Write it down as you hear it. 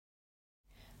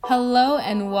Hello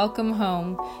and welcome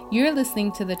home. You're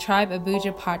listening to the Tribe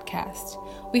Abuja podcast.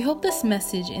 We hope this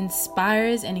message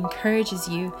inspires and encourages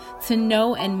you to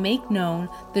know and make known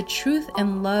the truth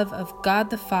and love of God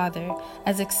the Father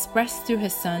as expressed through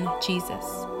His Son, Jesus.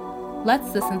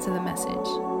 Let's listen to the message.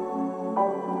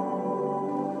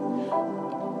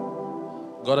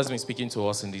 God has been speaking to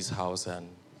us in this house, and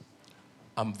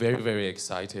I'm very, very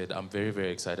excited. I'm very, very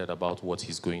excited about what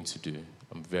He's going to do.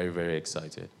 I'm very, very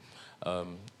excited.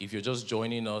 If you're just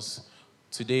joining us,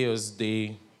 today is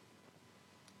day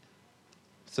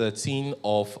 13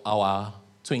 of our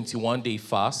 21-day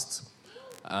fast.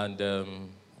 And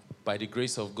by the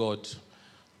grace of God,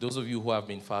 those of you who have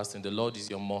been fasting, the Lord is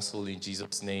your muscle in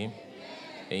Jesus' name.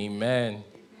 Amen.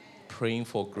 Praying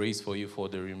for grace for you for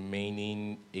the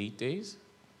remaining 8 days.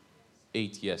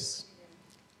 8, yes.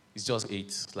 It's just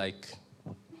 8. Like,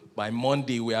 by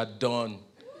Monday, we are done.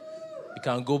 You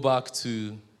can go back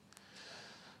to...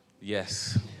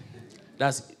 Yes,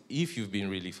 that's if you've been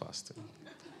really fasting.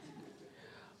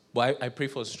 But I pray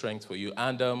for strength for you.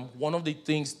 And one of the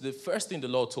things, the first thing the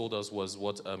Lord told us was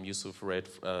what Yusuf read,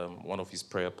 one of his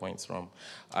prayer points from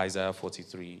Isaiah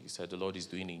 43. He said, the Lord is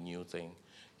doing a new thing.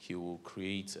 He will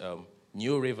create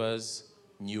new rivers,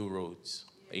 new roads.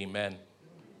 Amen.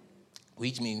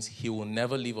 Which means He will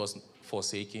never leave us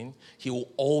forsaken. He will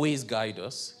always guide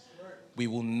us. We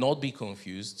will not be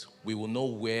confused. We will know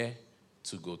where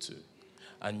to go to.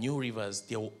 And new rivers,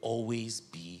 there will always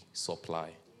be supply.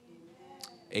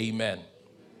 Amen.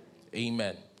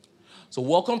 Amen. So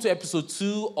welcome to episode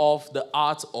 2 of The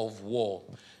Art of War.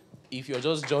 If you're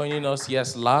just joining us,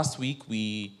 yes, last week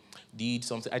we did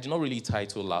something. I did not really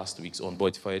title last week's on,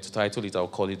 but if I had to title it, I'll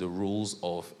call it The Rules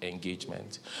of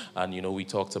Engagement. And, we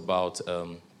talked about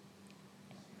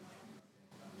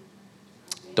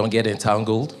don't get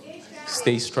entangled,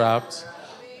 stay strapped,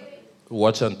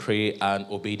 watch and pray, and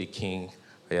obey the king.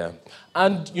 Yeah.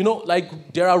 And,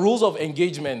 there are rules of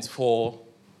engagement for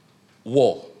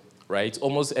war, right?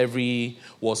 Almost every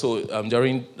war. So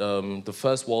during the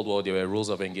First World War, there were rules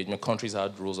of engagement. Countries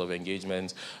had rules of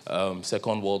engagement.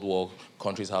 Second World War,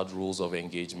 countries had rules of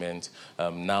engagement.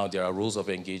 Now there are rules of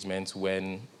engagement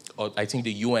when, I think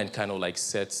the UN kind of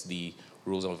sets the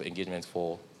rules of engagement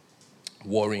for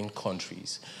warring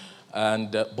countries.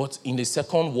 And but in the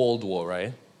Second World War,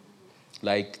 right?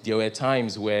 There were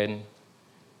times when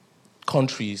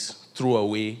countries threw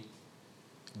away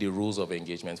the rules of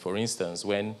engagement. For instance,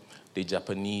 when the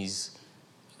Japanese,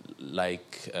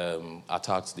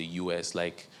 attacked the U.S.,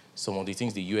 some of the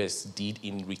things the U.S. did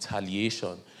in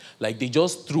retaliation, they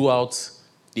just threw out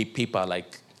the paper,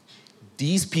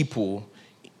 these people,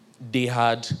 they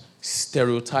had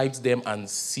stereotyped them and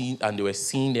they were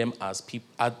seeing them as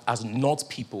as not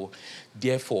people.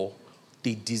 Therefore,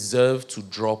 they deserve to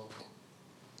drop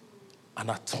an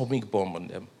atomic bomb on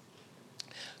them.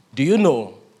 Do you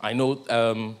know, I know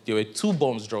there were 2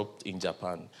 bombs dropped in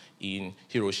Japan, in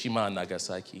Hiroshima and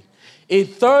Nagasaki. A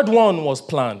third one was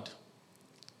planned.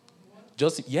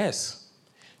 Yes.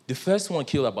 The first one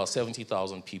killed about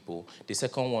 70,000 people. The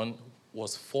second one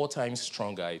was 4 times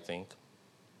stronger, I think.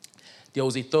 There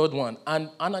was a third one, and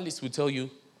analysts will tell you,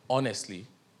 honestly,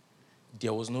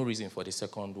 there was no reason for the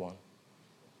second one.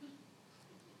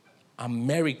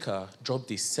 America dropped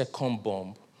the second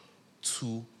bomb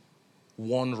to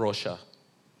warn Russia.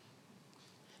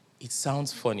 It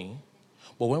sounds funny,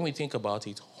 but when we think about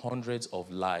it, hundreds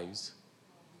of lives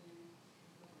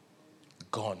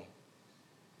gone.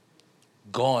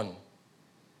 Gone.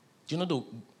 Do you know the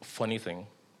funny thing?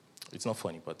 It's not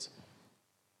funny, but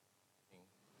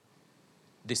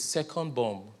the second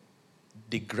bomb,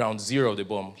 the ground zero of the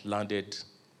bomb, landed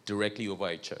directly over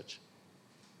a church.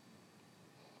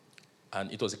 And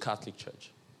it was a Catholic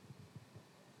church.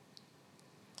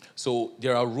 So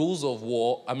there are rules of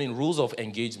war, rules of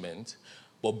engagement,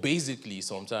 but basically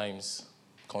sometimes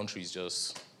countries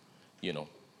just,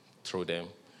 throw them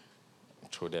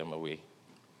away.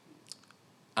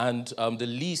 And the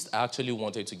list I actually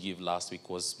wanted to give last week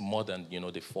was more than,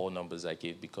 the 4 numbers I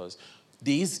gave, because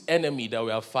this enemy that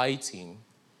we are fighting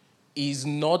is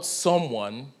not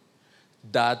someone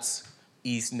that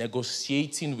is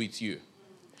negotiating with you.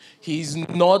 He's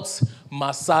not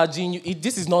massaging you.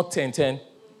 This is not 10-10.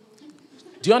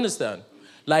 Do you understand?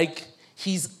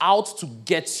 He's out to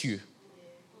get you.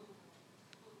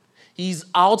 He's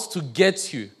out to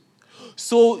get you.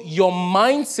 So your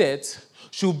mindset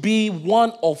should be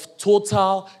one of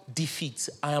total defeat.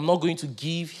 I am not going to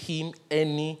give him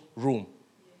any room.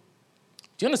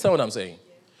 Do you understand what I'm saying?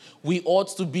 We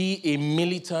ought to be a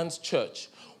militant church,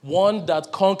 one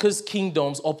that conquers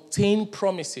kingdoms, obtain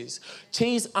promises,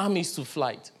 chase armies to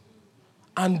flight.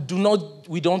 And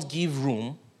we don't give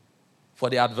room for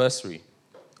the adversary,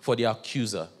 for the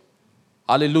accuser.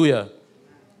 Hallelujah.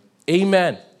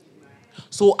 Amen.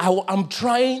 So I'm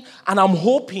trying and I'm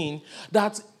hoping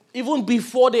that even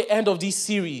before the end of this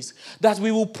series, that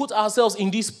we will put ourselves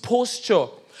in this posture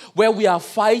where we are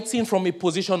fighting from a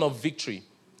position of victory.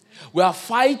 We are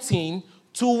fighting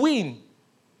to win.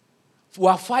 We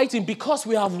are fighting because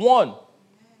we have won.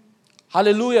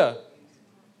 Hallelujah.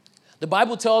 The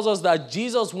Bible tells us that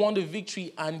Jesus won the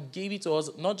victory and gave it to us.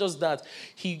 Not just that,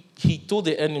 he told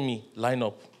the enemy, line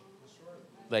up.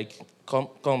 Like, come,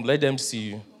 let them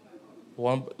see you.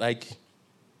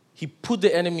 He put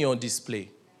the enemy on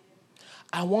display.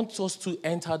 I want us to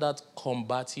enter that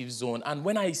combative zone. And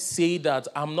when I say that,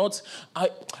 I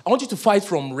want you to fight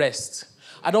from rest.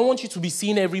 I don't want you to be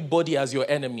seeing everybody as your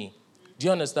enemy. Do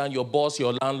you understand? Your boss,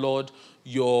 your landlord,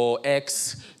 your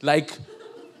ex. Like,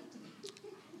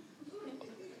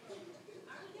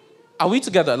 are we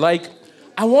together? Like,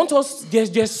 I want us,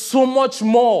 there's so much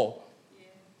more.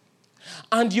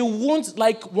 And you won't,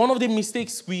 like, one of the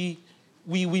mistakes we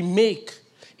make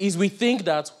is we think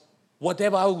that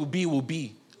whatever will be, will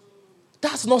be.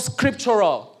 That's not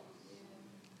scriptural.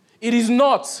 It is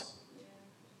not.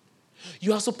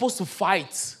 You are supposed to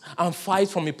fight and fight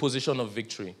from a position of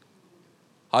victory.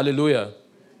 Hallelujah.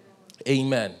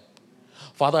 Amen.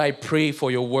 Father, I pray for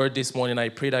your word this morning. I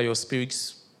pray that your spirit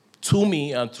speaks to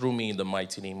me and through me in the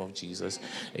mighty name of Jesus.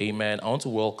 Amen. I want to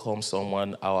welcome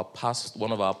someone,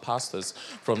 one of our pastors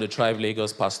from the Tribe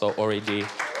Lagos, Pastor Orede.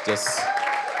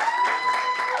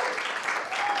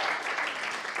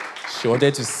 She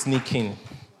wanted to sneak in,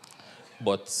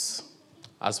 but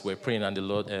as we're praying and the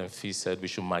Lord Fee said we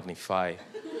should magnify.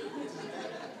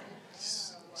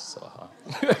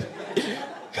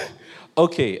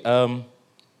 Okay.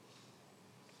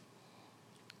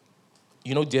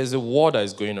 There's a war that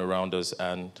is going around us,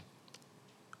 and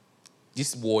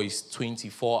this war is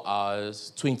 24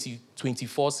 hours, 24/7,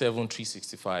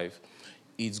 365.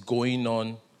 It's going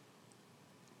on,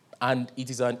 and it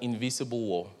is an invisible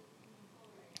war.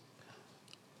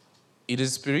 It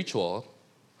is spiritual,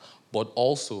 but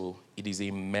also it is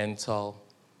a mental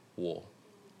war.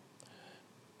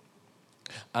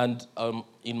 And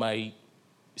in my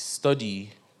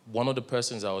study, one of the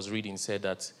persons I was reading said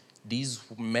that this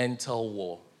mental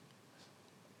war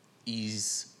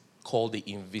is called the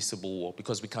invisible war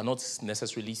because we cannot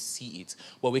necessarily see it,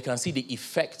 but we can see the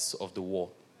effects of the war,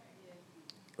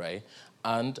 right?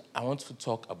 And I want to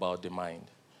talk about the mind.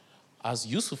 As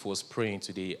Yusuf was praying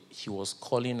today, he was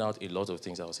calling out a lot of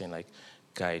things. I was saying, like,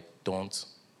 guy, don't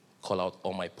call out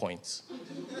all my points.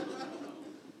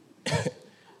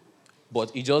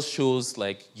 But it just shows,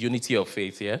 like, unity of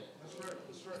faith, yeah?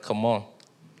 That's right. Come on.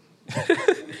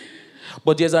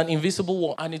 But there's an invisible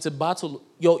war, and it's a battle.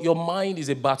 Your mind is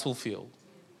a battlefield.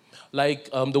 Like,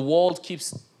 the world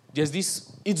keeps... There's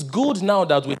this... It's good now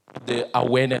that we have the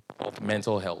awareness of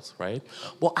mental health, right?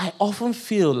 But I often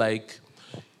feel like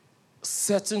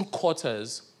certain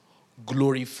quarters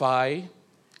glorify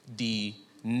the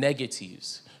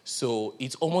negatives. So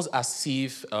it's almost as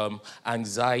if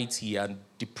anxiety and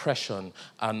depression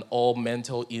and all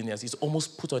mental illness is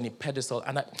almost put on a pedestal.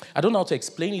 And I don't know how to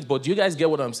explain it, but do you guys get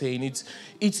what I'm saying?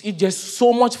 There's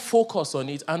so much focus on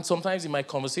it. And sometimes in my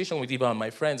conversation with even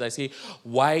my friends, I say,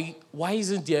 why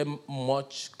isn't there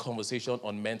much conversation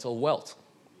on mental wealth?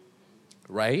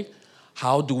 Right?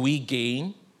 How do we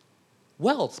gain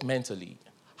wealth mentally?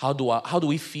 How do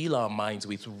we fill our minds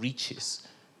with riches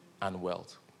and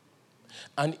wealth?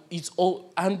 And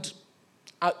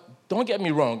don't get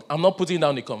me wrong, I'm not putting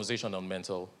down the conversation on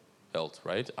mental health,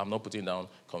 right? I'm not putting down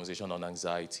conversation on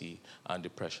anxiety and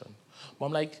depression. But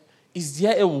I'm like, is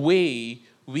there a way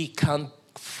we can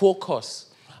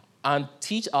focus and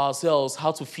teach ourselves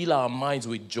how to fill our minds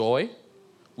with joy,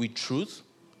 with truth,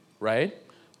 right?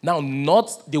 Now,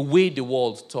 not the way the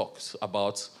world talks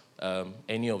about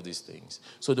any of these things.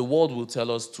 So the world will tell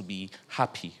us to be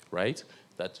happy, right?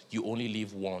 That you only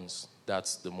live once.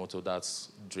 That's the motto.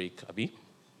 That's Drake, Abi.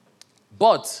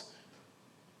 But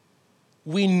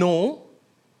we know,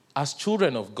 as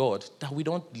children of God, that we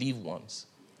don't live once.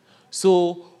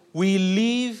 So we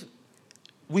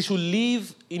should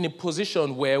live in a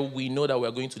position where we know that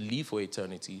we're going to live for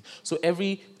eternity. So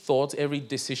every thought, every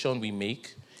decision we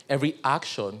make, every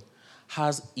action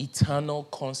has eternal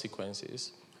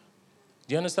consequences.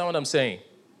 Do you understand what I'm saying?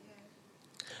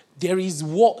 There is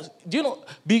what, you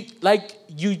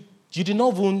did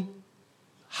not even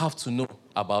have to know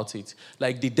about it.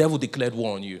 Like the devil declared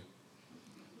war on you.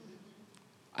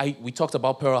 We talked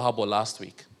about Pearl Harbor last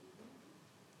week.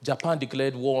 Japan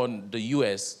declared war on the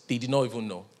US. They did not even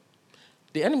know.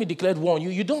 The enemy declared war on you.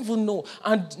 You don't even know.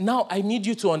 And now I need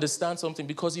you to understand something,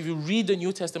 because if you read the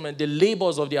New Testament, the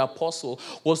labors of the apostle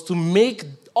was to make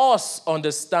us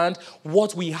understand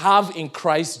what we have in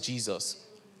Christ Jesus.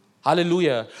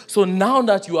 Hallelujah. So now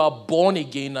that you are born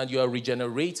again and you are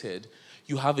regenerated,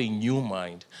 you have a new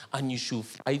mind, and you should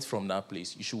fight from that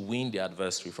place. You should win the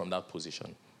adversary from that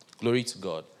position. Glory to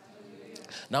God.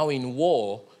 Now in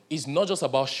war, it's not just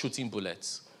about shooting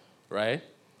bullets, right?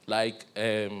 Like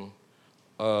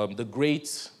the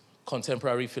great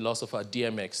contemporary philosopher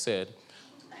DMX said,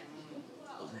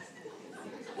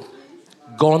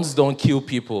 guns don't kill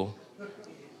people.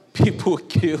 People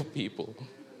kill people.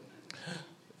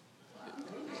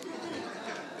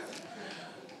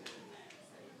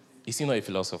 Is he not a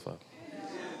philosopher?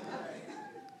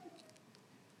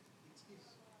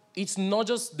 It's not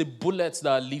just the bullets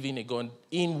that are leaving a gun.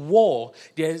 In war,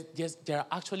 there are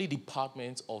actually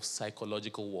departments of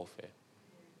psychological warfare.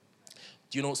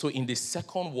 Do you know, so in the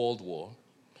Second World War,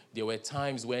 there were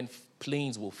times when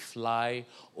planes will fly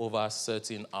over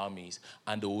certain armies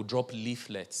and they will drop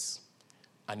leaflets,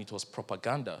 and it was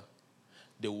propaganda.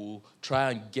 They will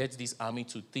try and get this army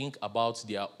to think about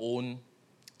their own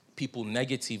people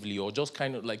negatively, or just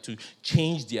kind of like to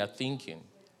change their thinking.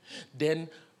 Then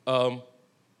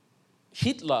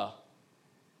Hitler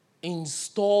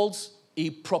installed a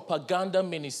propaganda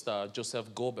minister,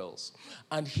 Joseph Goebbels,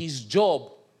 and his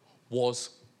job was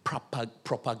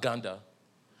propaganda.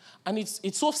 And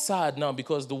it's so sad now,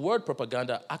 because the word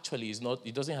propaganda actually is not,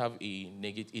 it doesn't have a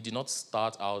negative, it did not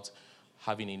start out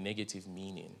having a negative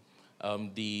meaning.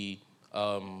 The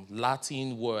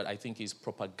Latin word, I think, is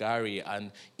propagare,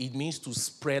 and it means to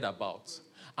spread about.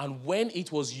 And when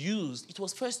it was used, it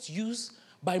was first used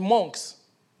by monks.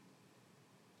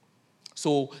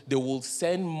 So they will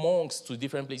send monks to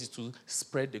different places to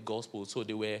spread the gospel. So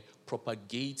they were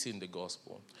propagating the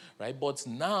gospel, right? But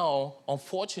now,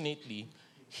 unfortunately,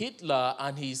 Hitler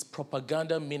and his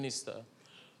propaganda minister,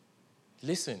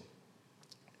 listen,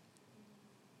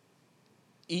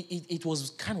 it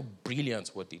was kind of brilliant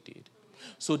what they did.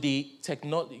 So the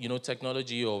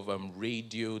technology of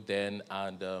radio then,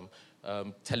 and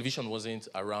television wasn't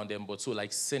around them, but so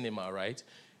like cinema, right?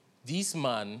 This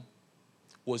man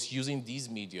was using these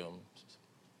media,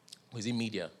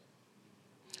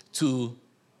 to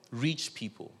reach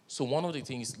people. So one of the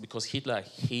things, because Hitler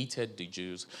hated the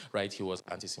Jews, right? He was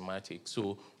anti-Semitic.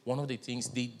 So one of the things,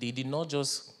 they did not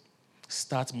just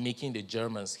start making the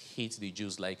Germans hate the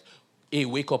Jews, like, hey,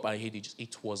 wake up and hate the Jews.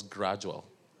 It was gradual.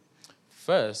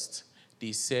 First,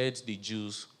 they said the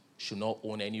Jews should not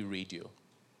own any radio.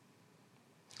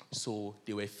 So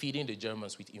they were feeding the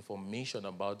Germans with information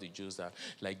about the Jews that,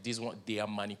 like, this one, they are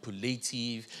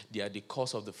manipulative, they are the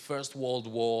cause of the First World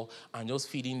War, and just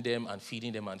feeding them and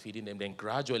feeding them and feeding them. Then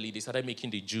gradually, they started making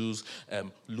the Jews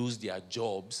lose their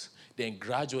jobs. Then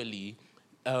gradually,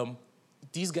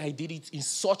 this guy did it in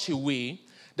such a way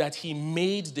that he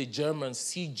made the Germans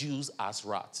see Jews as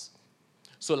rats.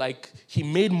 So, like, he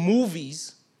made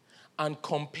movies and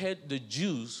compared the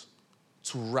Jews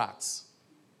to rats,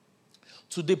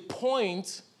 to the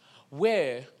point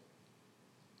where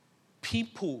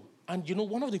people, and you know,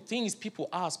 one of the things people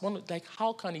ask,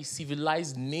 how can a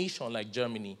civilized nation like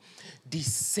Germany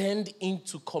descend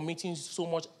into committing so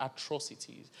much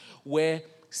atrocities, where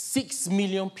 6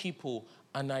 million people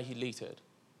annihilated?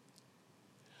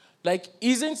 Like,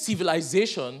 isn't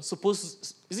civilization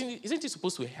supposed, isn't it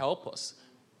supposed to help us?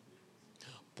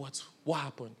 But what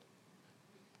happened?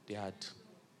 They had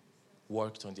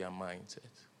worked on their mindset.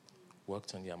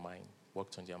 Worked on their mind.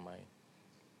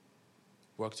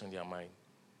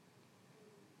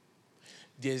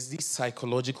 There's this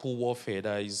psychological warfare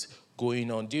that is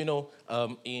going on. Do you know,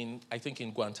 in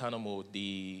Guantanamo,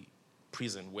 the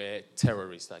prison where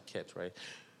terrorists are kept, right?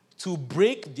 To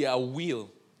break their will,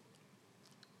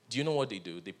 do you know what they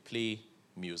do? They play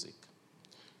music.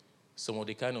 Some of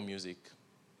the kind of music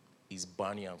is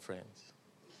Barney and Friends.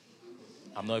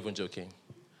 I'm not even joking.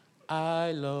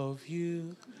 I love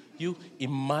you. You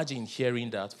imagine hearing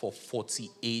that for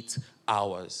 48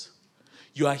 hours.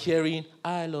 You are hearing,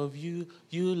 I love you,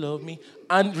 you love me.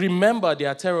 And remember, they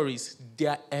are terrorists.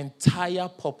 Their entire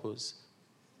purpose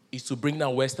is to bring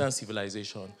down Western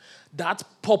civilization. That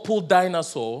purple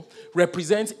dinosaur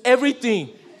represents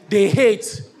everything they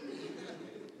hate.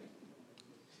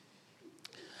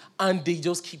 And they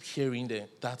just keep hearing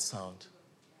that sound.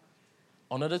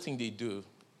 Another thing they do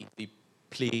is they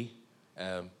play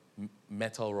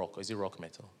metal rock. Or is it rock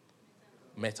metal?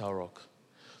 Metal rock.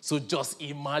 So just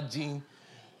imagine,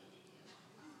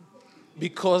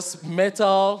 because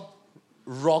metal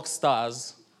rock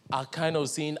stars are kind of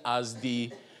seen as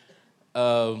the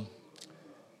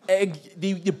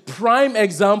the prime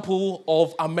example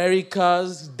of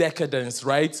America's decadence,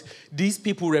 right? These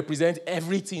people represent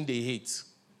everything they hate.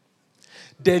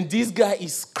 Then this guy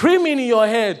is screaming in your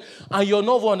head, and you'll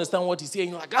never understand what he's saying.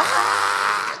 You're like,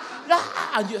 ah!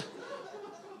 Ah!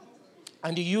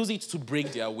 And they use it to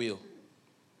break their will.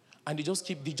 And they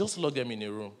just lock them in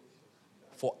a room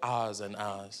for hours and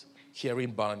hours,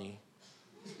 hearing Barney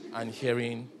and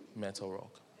hearing Metal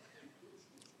Rock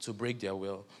to break their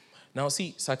will. Now,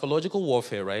 see, psychological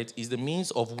warfare, right, is the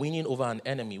means of winning over an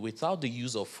enemy without the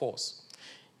use of force.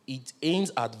 It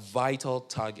aims at vital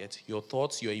targets, your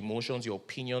thoughts, your emotions, your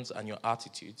opinions, and your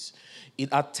attitudes. It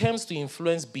attempts to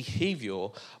influence behavior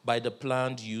by the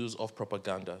planned use of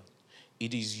propaganda.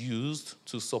 It is used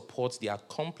to support the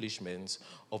accomplishments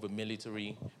of a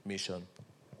military mission.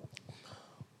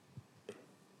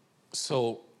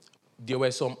 So there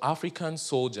were some African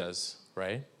soldiers,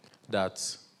 right,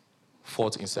 that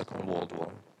fought in Second World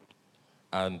War.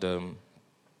 And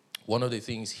one of the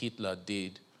things Hitler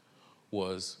did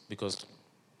was, because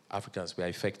Africans were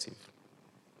effective,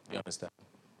 you understand?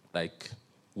 Like,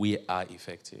 we are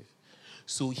effective.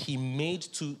 So he made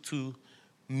to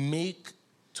make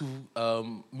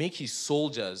his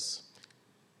soldiers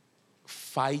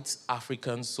fight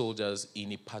African soldiers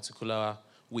in a particular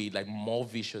way, like more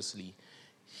viciously.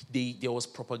 There was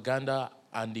propaganda,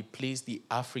 and they placed the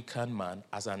African man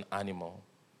as an animal.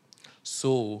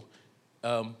 So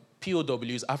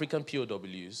POWs, African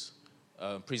POWs,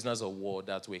 prisoners of war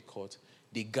that were caught,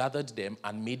 they gathered them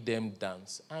and made them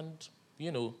dance. And,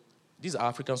 these are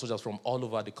African soldiers from all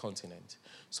over the continent.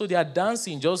 So they are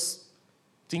dancing, just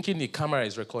thinking the camera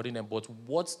is recording them. But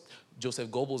what Joseph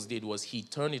Goebbels did was he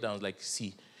turned it down, like,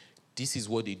 see, this is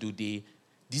what they do.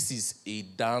 This is a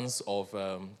dance of,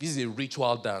 this is a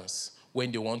ritual dance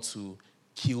when they want to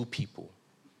kill people.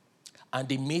 And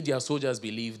they made their soldiers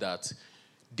believe that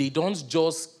they don't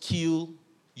just kill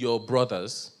your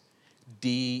brothers,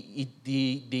 they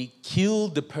kill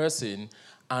the person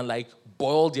and, like,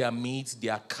 boil their meat. They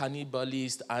are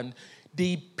cannibalists. And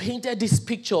they painted this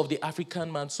picture of the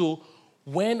African man. So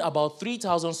when about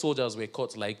 3,000 soldiers were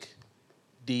caught, like,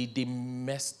 they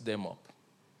messed them up.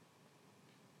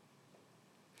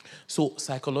 So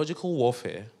psychological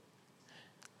warfare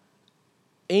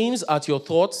aims at your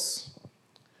thoughts,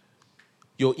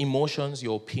 your emotions,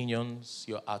 your opinions,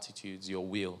 your attitudes, your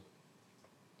will.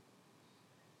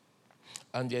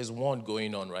 And there's one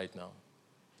going on right now.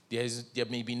 There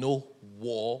may be no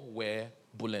war where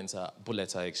bullets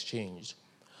are exchanged,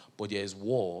 but there is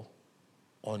war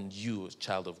on you,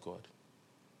 child of God.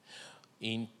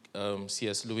 In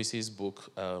C.S. Lewis's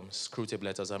book, Screwtape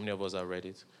Letters, how many of us have read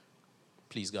it?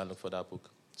 Please go and look for that book.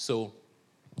 So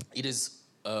it is,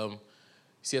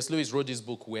 C.S. Lewis wrote this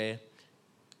book where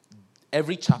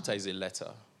every chapter is a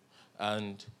letter.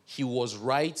 And he was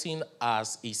writing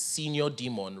as a senior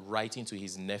demon, writing to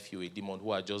his nephew, a demon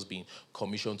who had just been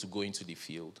commissioned to go into the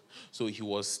field. So he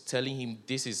was telling him,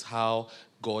 this is how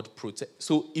God protects.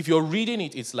 So if you're reading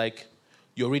it, it's like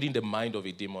you're reading the mind of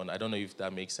a demon. I don't know if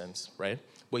that makes sense, right?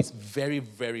 But it's very,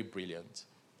 very brilliant.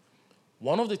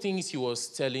 One of the things he was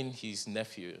telling his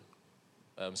nephew,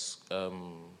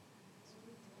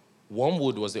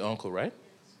 Wormwood was the uncle, right?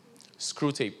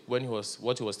 Screwtape, what he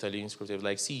was telling Screwtape,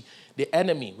 like, see, the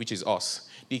enemy, which is us,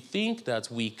 they think that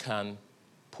we can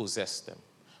possess them.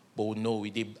 But no,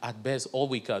 at best, all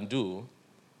we can do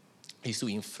is to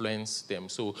influence them.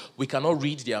 So we cannot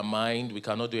read their mind, we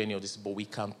cannot do any of this, but we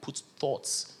can put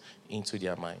thoughts into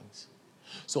their minds.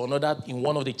 So in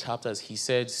one of the chapters, he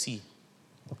said, see,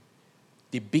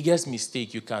 the biggest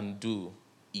mistake you can do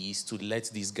is to let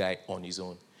this guy on his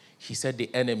own. He said the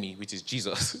enemy, which is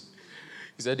Jesus,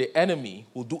 he said the enemy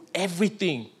will do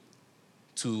everything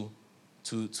to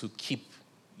keep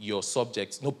your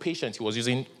subjects. No, patients. He was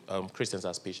using Christians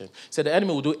as patients. He said the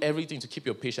enemy will do everything to keep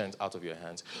your patients out of your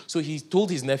hands. So he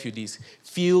told his nephew this,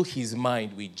 fill his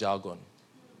mind with jargon.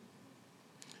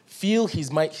 Fill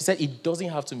his mind. He said it doesn't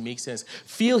have to make sense.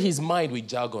 Fill his mind with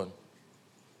jargon.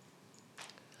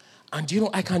 And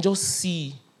I can just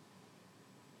see,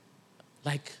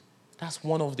 like, that's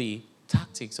one of the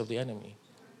tactics of the enemy.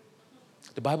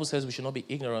 The Bible says we should not be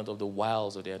ignorant of the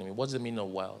wiles of the enemy. What does it mean of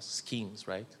wiles? Schemes,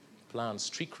 right? Plans,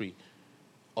 trickery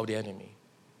of the enemy.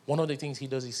 One of the things he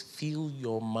does is fill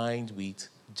your mind with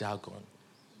jargon.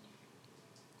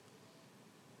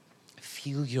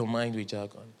 Fill your mind with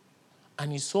jargon.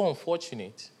 And it's so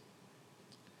unfortunate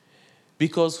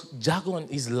because jargon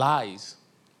is lies.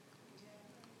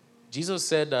 Jesus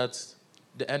said that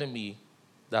the enemy,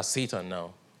 that's Satan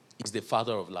now, is the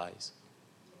father of lies.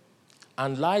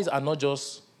 And lies are not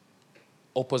just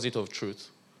opposite of truth.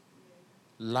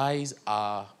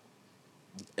 a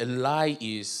lie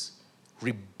is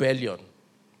rebellion.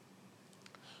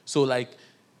 So like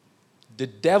the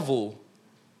devil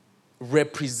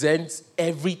represents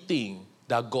everything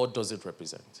that God doesn't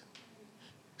represent.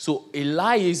 So a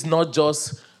lie is not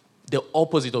just the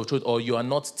opposite of truth, or you are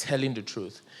not telling the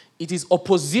truth. It is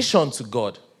opposition to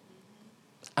God.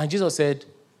 And Jesus said,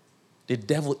 the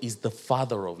devil is the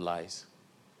father of lies.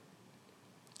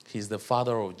 He's the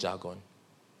father of jargon.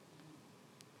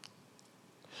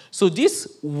 So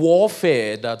this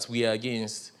warfare that we are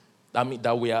against,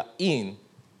 that we are in,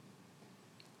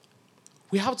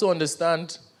 we have to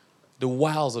understand the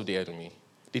wiles of the enemy,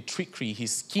 the trickery,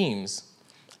 his schemes,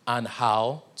 and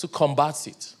how to combat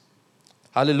it.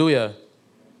 Hallelujah.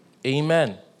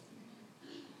 Amen.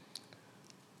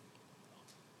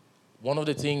 One of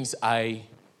the things I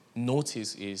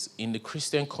notice is in the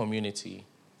Christian community,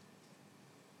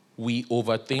 we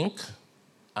overthink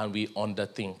and we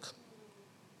underthink.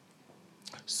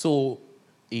 So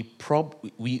we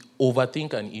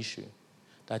overthink an issue.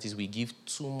 That is, we give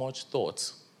too much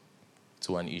thought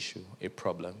to an issue, a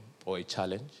problem, or a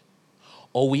challenge.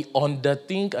 Or we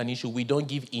underthink an issue. We don't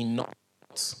give enough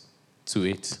thought to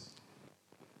it.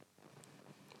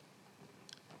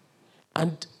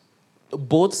 And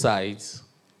both sides,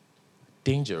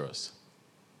 dangerous.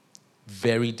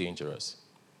 Very dangerous.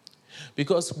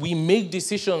 Because we make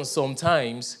decisions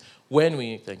sometimes when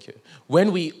we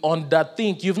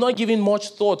underthink. You've not given much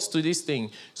thought to this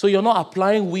thing. So you're not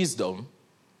applying wisdom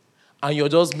and you're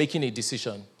just making a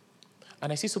decision.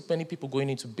 And I see so many people going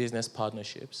into business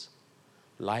partnerships,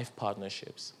 life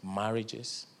partnerships,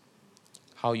 marriages,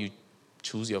 how you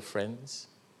choose your friends.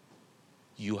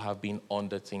 You have been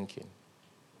underthinking.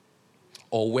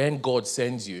 Or when God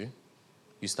sends you,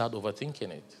 you start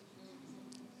overthinking it.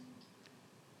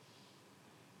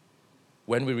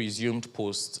 When we resumed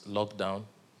post-lockdown,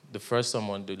 the first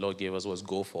sermon the Lord gave us was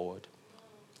go forward,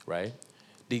 right?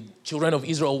 The children of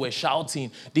Israel were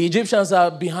shouting, the Egyptians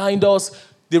are behind us,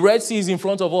 the Red Sea is in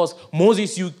front of us.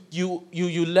 Moses,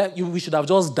 we should have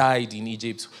just died in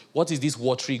Egypt. What is this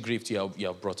watery grave you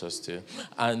have brought us to?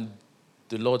 And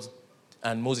the Lord,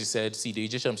 and Moses said, see, the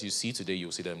Egyptians you see today,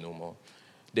 you'll see them no more.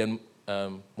 Then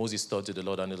Moses turned to the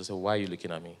Lord and he said, why are you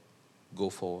looking at me? Go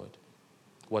forward.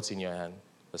 What's in your hand?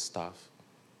 A staff.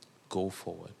 Go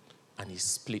forward. And he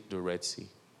split the Red Sea.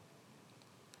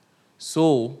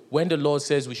 So when the Lord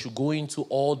says we should go into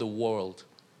all the world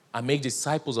and make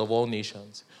disciples of all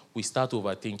nations, we start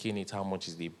overthinking it. How much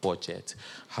is the budget?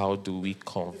 How do we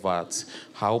convert?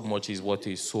 How much is what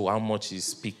is so? How much is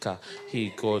speaker?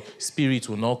 Hey, God, spirit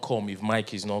will not come if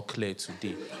mic is not clear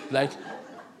today.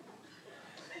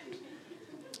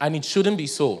 And it shouldn't be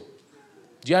so.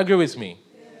 Do you agree with me?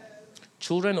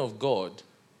 Children of God,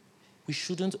 we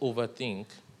shouldn't overthink,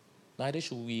 neither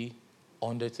should we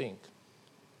underthink.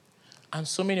 And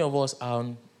so many of us are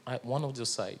on one of those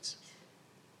sides.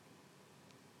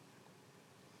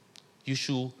 You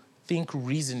should think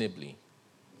reasonably.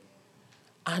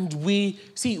 And we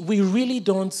really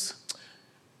don't,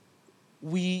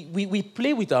 we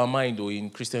play with our mind though in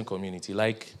Christian community.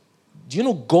 Like, do you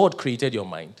know God created your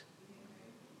mind?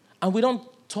 And we don't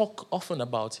talk often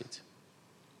about it.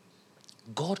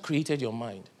 God created your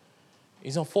mind.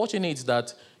 It's unfortunate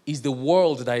that it's the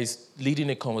world that is leading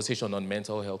a conversation on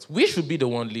mental health. We should be the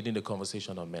one leading the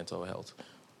conversation on mental health.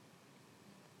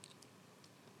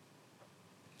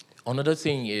 Another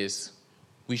thing is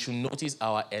we should notice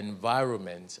our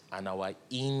environment and our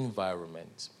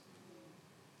environment.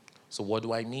 So what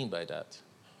do I mean by that?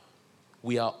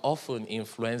 We are often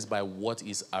influenced by what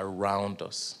is around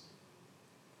us.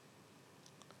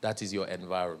 That is your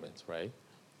environment, right?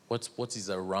 What is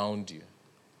around you.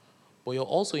 But you're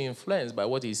also influenced by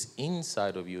what is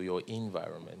inside of you, your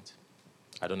environment.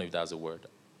 I don't know if that's a word.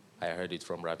 I heard it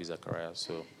from Ravi Zachariah,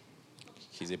 so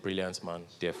he's a brilliant man,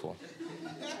 therefore.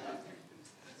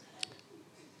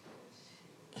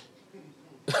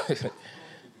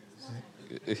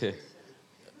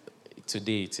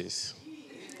 Today it is.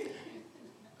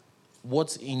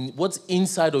 What's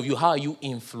inside of you? How are you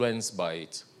influenced by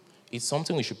it? It's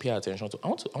something we should pay attention to. I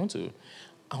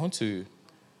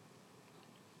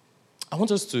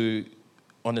want us to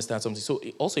understand something. So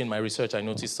also in my research, I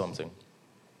noticed something.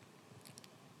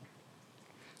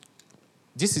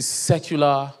 This is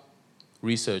secular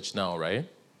research now, right?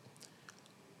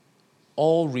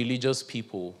 All religious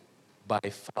people, by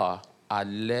far, are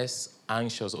less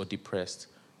anxious or depressed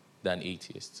than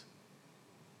atheists.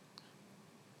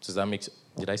 Does that make sense?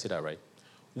 Did I say that right?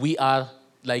 We are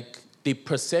like the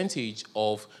percentage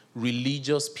of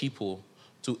religious people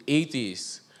to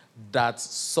atheists that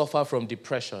suffer from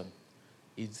depression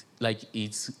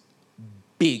it's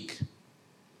big.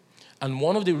 And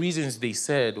one of the reasons they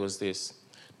said was this: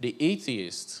 the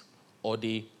atheist or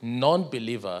the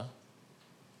non-believer,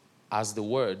 as the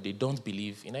word, they don't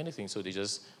believe in anything. So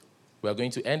we are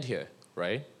going to end here,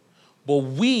 right? But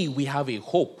we have a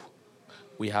hope.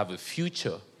 We have a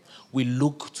future. We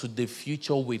look to the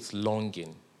future with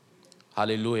longing.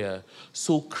 Hallelujah.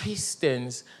 So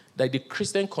Christians, like the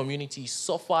Christian community,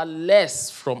 suffer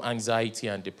less from anxiety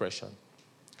and depression.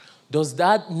 Does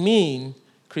that mean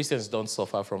Christians don't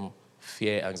suffer from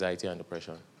fear, anxiety, and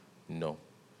depression? No.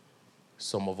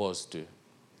 Some of us do.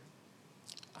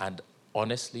 And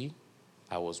honestly,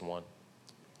 I was one.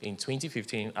 In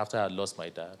 2015, after I lost my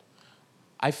dad,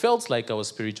 I felt like I was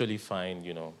spiritually fine,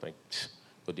 like,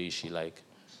 what is she like?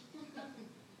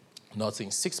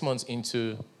 Nothing. 6 months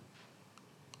into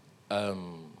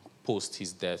post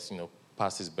his death,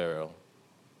 past his burial,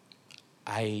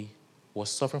 I was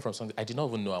suffering from something. I did not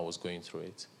even know I was going through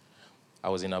it. I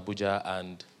was in Abuja,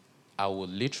 and I would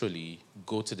literally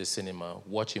go to the cinema,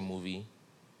 watch a movie.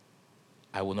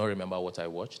 I will not remember what I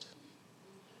watched.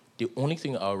 The only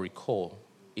thing I'll recall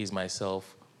is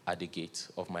myself at the gate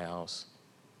of my house.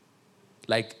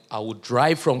 Like, I would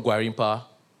drive from Gwarimpa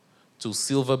to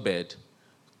Silverbed,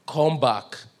 come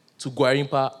back to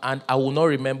Gwarimpa, and I will not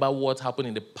remember what happened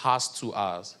in the past 2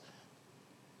 hours.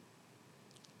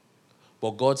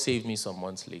 But God saved me some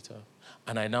months later.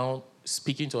 And I now,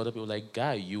 speaking to other people, like,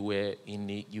 Guy, you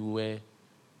were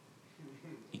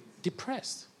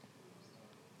depressed.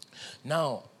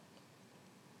 Now,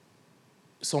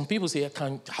 some people say,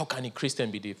 how can a Christian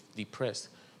be depressed?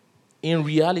 In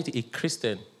reality, a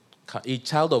Christian, a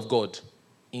child of God,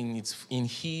 in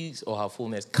his or her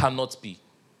fullness, cannot be.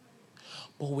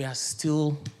 But we are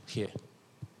still here.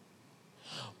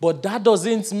 But that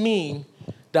doesn't mean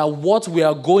that what we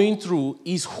are going through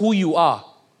is who you are.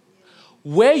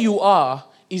 Where you are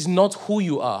is not who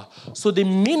you are. So the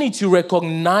minute you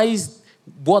recognize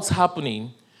what's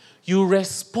happening, you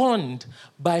respond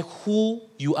by who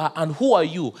you are. And who are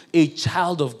you? A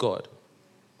child of God.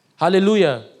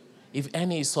 Hallelujah. If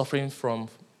any is suffering from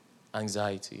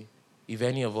anxiety, if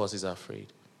any of us is afraid,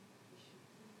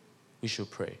 we should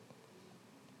pray.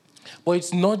 But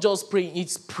it's not just praying,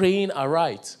 it's praying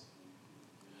aright.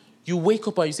 You wake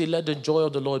up and you say, let the joy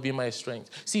of the Lord be my strength.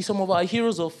 See, some of our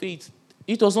heroes of faith,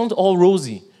 it wasn't all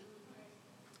rosy.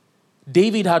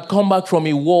 David had come back from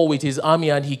a war with his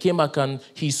army, and he came back and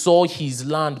he saw his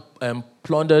land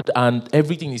plundered, and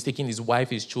everything is taken, his wife,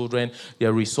 his children,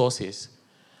 their resources.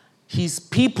 His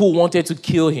people wanted to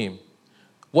kill him.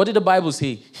 What did the Bible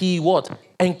say? He what?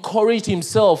 Encouraged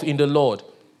himself in the Lord.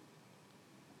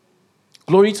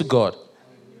 Glory to God.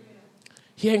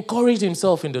 He encouraged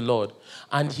himself in the Lord.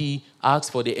 And he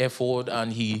asked for the ephod,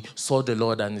 and he saw the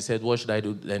Lord, and he said, what should I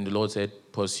do? And the Lord said,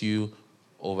 pursue,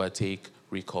 overtake,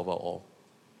 recover all.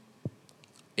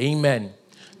 Amen.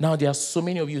 Now, there are so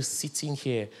many of you sitting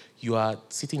here. You are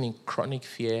sitting in chronic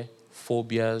fear,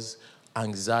 phobias,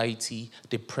 anxiety,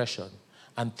 depression,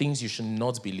 and things you should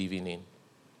not be living in.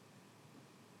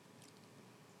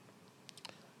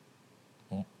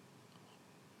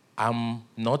 I'm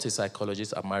not a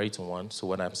psychologist. I'm married to one, so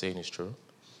what I'm saying is true.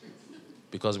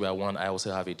 Because we are one, I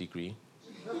also have a degree,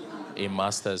 a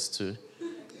master's too,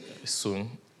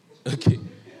 soon. Okay.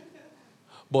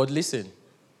 But listen,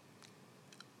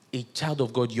 a child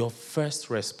of God, your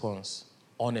first response,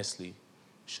 honestly,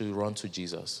 should run to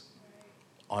Jesus.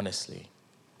 Honestly.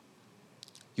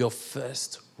 Your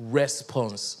first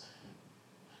response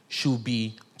should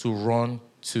be to run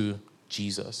to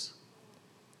Jesus.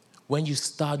 When you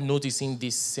start noticing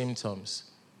these symptoms,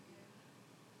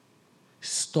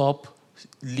 stop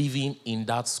living in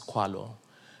that squalor.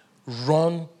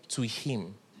 Run to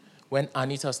him. When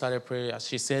Anita started prayer,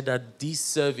 she said that this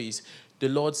service, the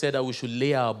Lord said that we should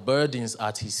lay our burdens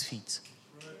at his feet.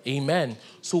 Amen.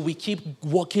 So we keep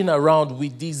walking around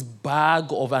with this bag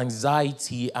of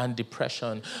anxiety and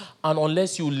depression. And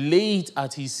unless you lay it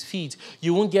at his feet,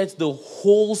 you won't get the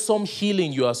wholesome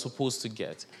healing you are supposed to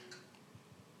get.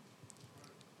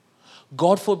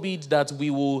 God forbid that we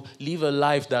will live a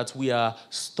life that we are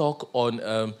stuck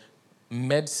on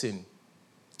medicine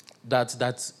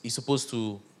that is supposed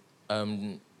to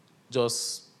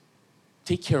just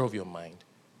take care of your mind.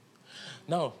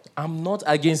 Now, I'm not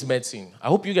against medicine. I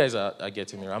hope you guys are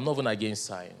getting me. I'm not even against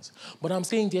science. But I'm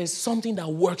saying there's something that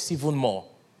works even more.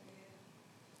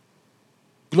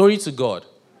 Glory to God.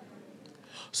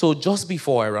 So just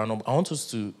before I run up, I want us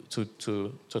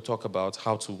to talk about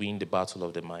how to win the battle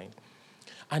of the mind.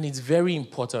 And it's very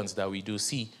important that we do.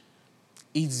 See,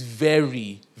 It's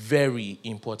very, very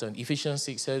important. Ephesians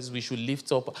 6 says we should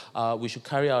lift up, we should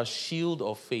carry our shield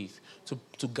of faith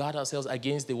to guard ourselves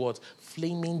against the what?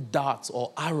 Flaming darts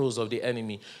or arrows of the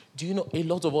enemy. Do you know a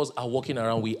lot of us are walking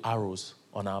around with arrows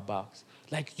on our backs?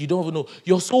 Like you don't even know.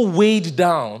 You're so weighed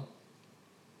down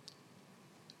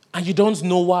and you don't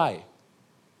know why.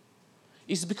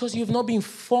 It's because you've not been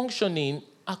functioning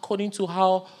according to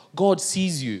how God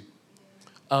sees you.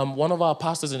 One of our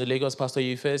pastors in the Lagos, Pastor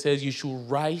Yefe, says you should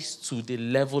rise to the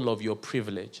level of your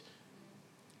privilege.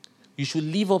 You should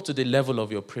live up to the level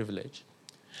of your privilege.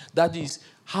 That is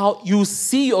how you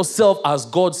see yourself as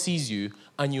God sees you,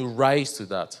 and you rise to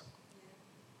that.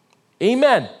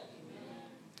 Amen.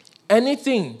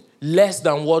 Anything less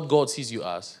than what God sees you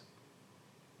as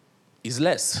is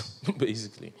less,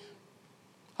 basically.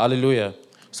 Hallelujah.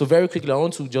 So very quickly, I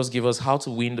want to just give us how to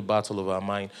win the battle of our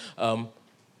mind.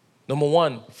 Number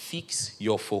one, fix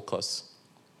your focus.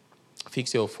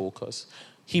 Fix your focus.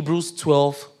 Hebrews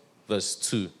 12, verse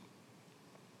 2.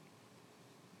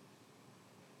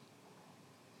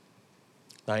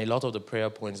 Now, a lot of the prayer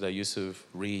points that Yusuf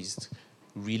raised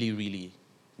really, really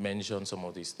mention some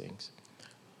of these things.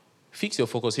 Fix your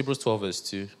focus. Hebrews 12, verse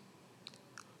 2.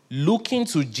 Looking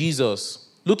to Jesus.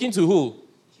 Looking to who?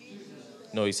 Jesus.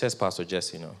 No, it says Pastor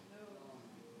Jesse, no.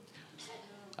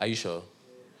 Are you sure?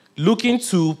 Looking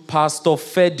to Pastor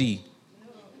Fedi.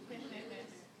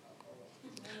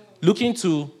 Looking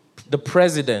to the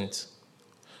president.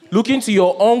 Looking to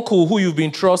your uncle who you've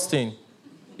been trusting.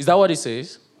 Is that what it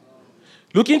says?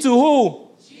 Looking to who?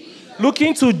 Jesus.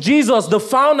 Looking to Jesus, the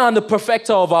founder and the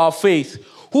perfecter of our faith,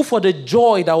 who for the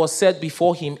joy that was set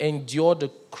before him endured the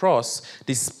cross,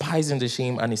 despising the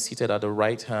shame, and is seated at the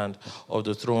right hand of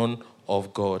the throne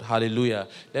of God. Hallelujah.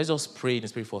 Let's just pray in the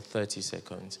Spirit for 30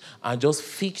 seconds and just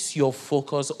fix your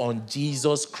focus on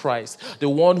Jesus Christ, the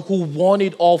one who won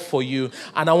it all for you.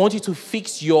 And I want you to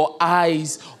fix your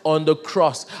eyes on the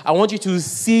cross. I want you to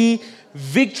see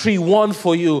victory won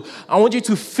for you. I want you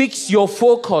to fix your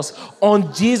focus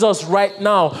on Jesus right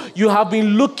now. You have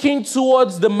been looking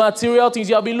towards the material things.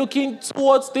 You have been looking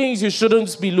towards things you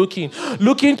shouldn't be looking.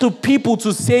 Looking to people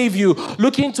to save you.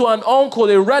 Looking to an uncle,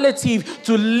 a relative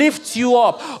to lift you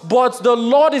up. But the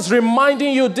Lord is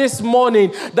reminding you this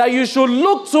morning that you should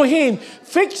look to him.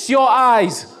 Fix your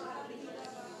eyes.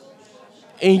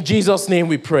 In Jesus' name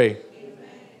we pray.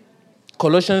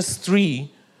 Colossians 3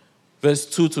 verse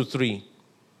 2 to 3.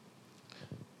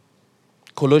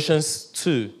 Colossians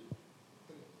 3,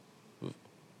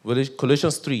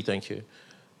 thank you.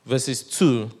 Verses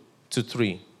 2 to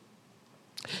 3.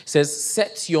 It says,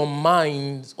 set your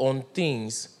minds on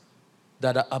things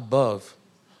that are above,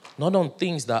 not on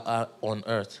things that are on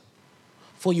earth.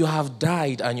 For you have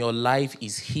died and your life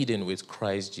is hidden with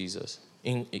Christ Jesus.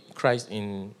 Hidden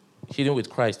with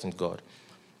Christ in God.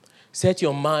 Set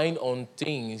your mind on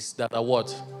things that are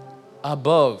what?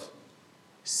 Above.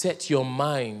 Set your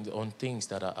mind on things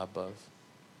that are above.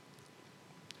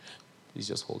 Please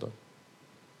just hold on.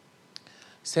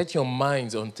 Set your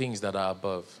minds on things that are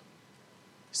above.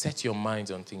 Set your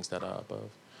minds on things that are above.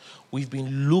 We've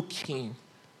been looking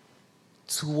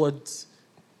towards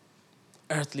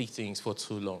earthly things for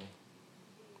too long.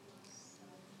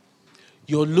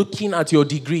 You're looking at your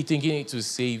degree thinking it will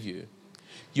save you.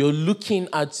 You're looking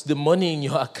at the money in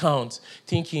your account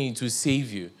thinking it will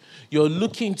save you. You're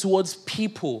looking towards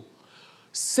people.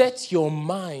 Set your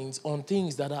minds on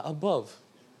things that are above.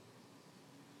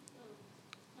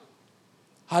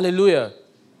 Hallelujah.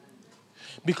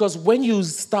 Because when you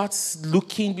start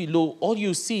looking below, all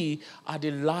you see are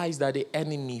the lies that the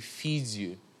enemy feeds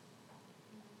you.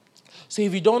 So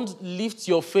if you don't lift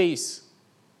your face,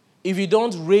 if you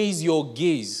don't raise your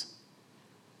gaze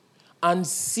and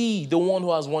see the one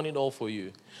who has won it all for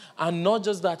you, and not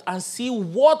just that, and see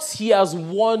what he has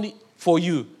won for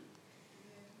you,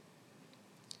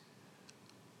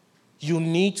 you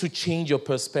need to change your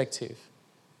perspective,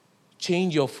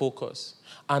 change your focus,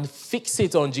 and fix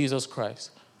it on Jesus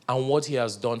Christ and what he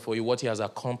has done for you, what he has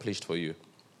accomplished for you.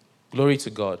 Glory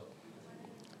to God.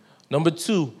 Number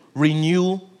 2,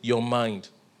 renew your mind.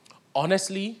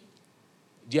 Honestly,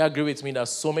 do you agree with me that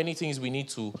so many things we need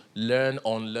to learn,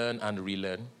 unlearn, and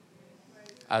relearn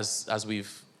as we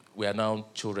are now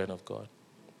children of God?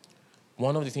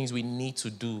 One of the things we need to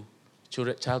do,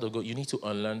 child of God, you need to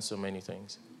unlearn so many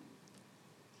things.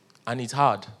 And it's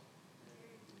hard.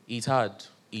 It's hard.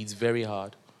 It's very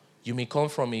hard. You may come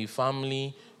from a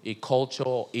family, a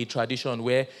culture, a tradition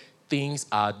where things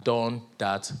are done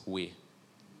that way.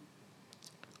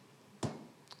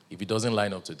 If it doesn't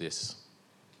line up to this,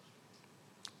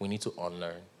 we need to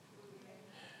unlearn.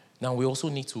 Now, we also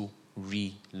need to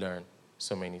relearn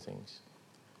so many things.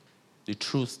 the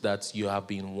truth that you have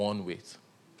been one with.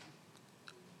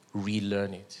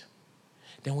 Relearn it.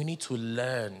 Then we need to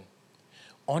learn.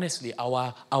 Honestly,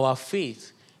 our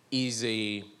faith is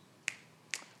is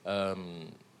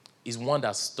one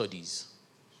that studies,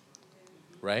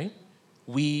 right?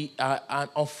 And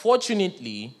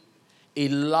unfortunately, a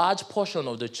large portion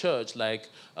of the church, like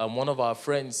one of our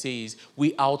friends says,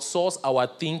 we outsource our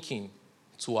thinking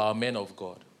to our men of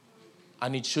God.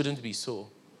 And it shouldn't be so.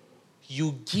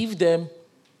 You give them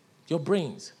your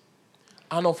brains.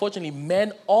 And unfortunately,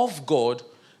 men of God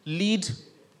lead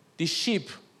the sheep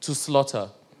to slaughter.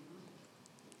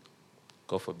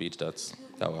 God forbid that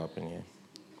will happen here.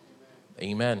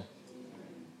 Amen.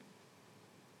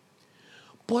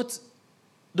 But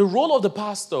the role of the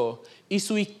pastor is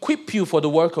to equip you for the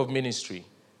work of ministry.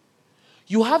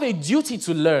 You have a duty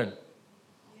to learn.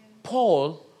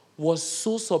 Paul was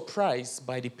so surprised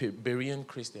by the Berean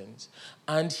Christians,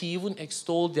 and he even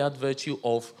extolled that virtue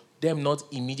of them not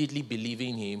immediately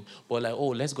believing him, but like, oh,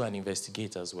 let's go and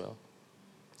investigate as well.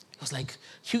 It was like,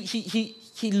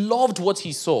 he loved what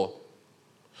he saw.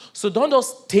 So don't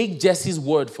just take Jesse's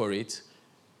word for it.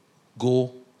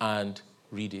 Go and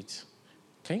read it.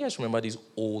 Can you guys remember this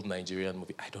old Nigerian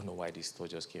movie? I don't know why this thought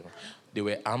just came out. They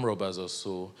were armed robbers or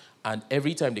so, and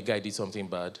every time the guy did something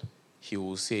bad, he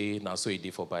will say, now so he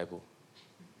did for Bible.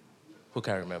 Who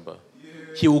can remember? Yeah.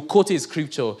 He will quote a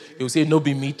scripture. He will say, no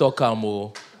be me talk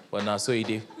amo. But now so he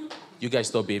did. You guys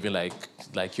stop behaving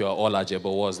like you are all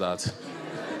ajebo. What's that?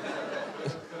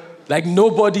 Like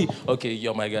nobody. Okay,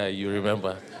 you're my guy. You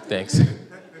remember. Thanks.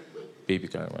 Baby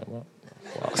can remember.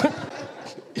 Wow.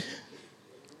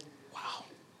 Wow.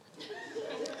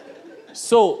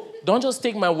 So don't just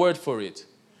take my word for it.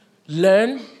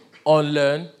 Learn,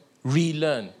 unlearn,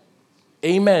 relearn.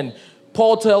 Amen.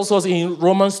 Paul tells us in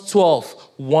Romans 12,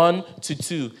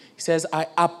 1-2. He says, I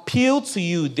appeal to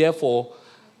you, therefore,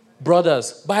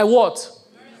 brothers, by what?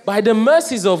 By the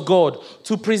mercies of God,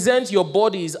 to present your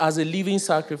bodies as a living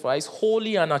sacrifice,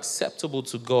 holy and acceptable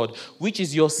to God, which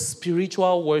is your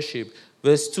spiritual worship.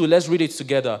 Verse 2, let's read it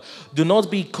together. Do not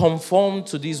be conformed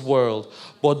to this world,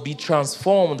 but be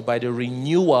transformed by the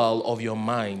renewal of your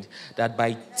mind, that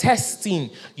by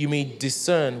testing you may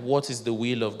discern what is the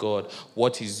will of God,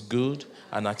 what is good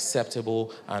and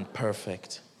acceptable and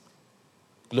perfect.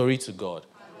 Glory to God.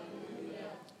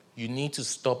 You need to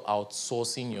stop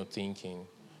outsourcing your thinking.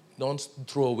 Don't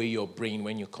throw away your brain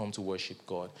when you come to worship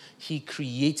God. He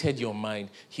created your mind.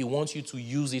 He wants you to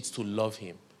use it to love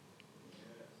him.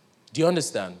 Do you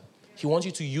understand? He wants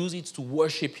you to use it to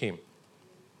worship him.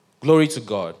 Glory to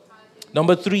God.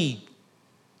 Number 3,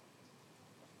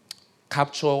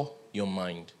 capture your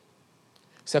mind.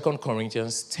 2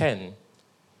 Corinthians 10,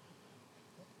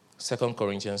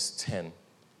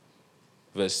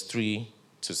 verse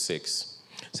 3-6.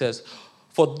 Says,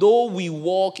 for though we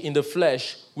walk in the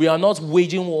flesh, we are not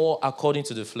waging war according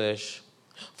to the flesh.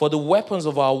 For the weapons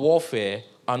of our warfare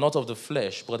are not of the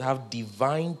flesh, but have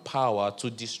divine power to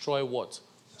destroy what?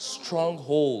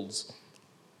 Strongholds.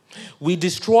 We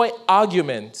destroy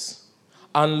arguments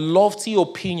and lofty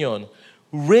opinion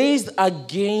raised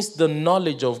against the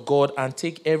knowledge of God and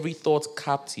take every thought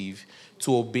captive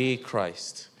to obey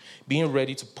Christ, being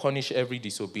ready to punish every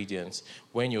disobedience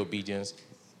when your obedience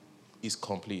is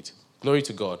complete. Glory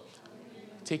to God.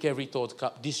 Take every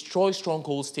thought, destroy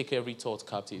strongholds, take every thought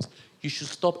captive. You should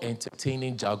stop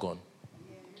entertaining jargon.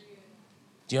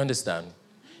 Do you understand?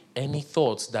 Any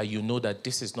thoughts that you know that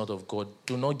this is not of God,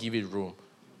 do not give it room.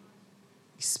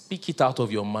 Speak it out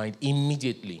of your mind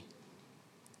immediately.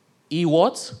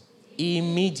 What?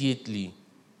 Immediately.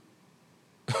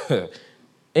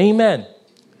 Amen.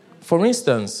 For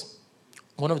instance,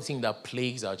 one of the things that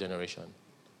plagues our generation,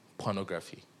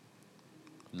 pornography,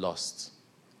 lust.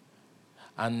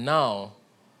 And now,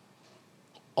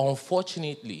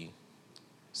 unfortunately,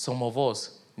 some of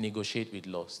us negotiate with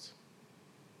lust.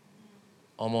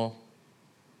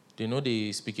 They know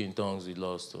they speak in tongues with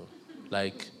lust.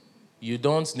 Like, you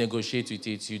don't negotiate with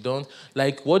it. You don't,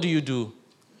 like, what do?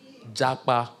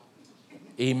 Japa.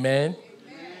 Amen?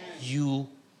 You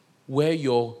wear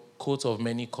your coat of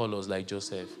many colors like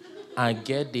Joseph and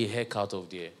get the heck out of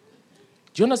there.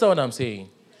 Do you understand what I'm saying?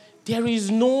 There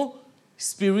is no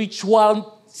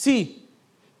spiritual... See,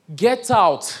 get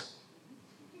out.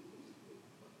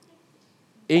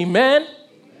 Amen?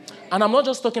 And I'm not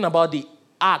just talking about the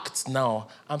act now.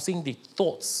 I'm saying the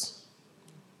thoughts.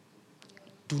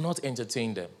 Do not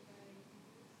entertain them.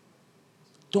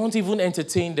 Don't even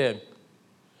entertain them.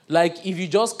 Like, if you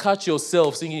just catch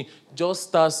yourself singing, just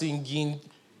start singing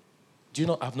Do you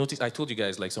know, I've noticed, I told you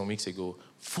guys like some weeks ago,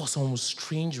 for some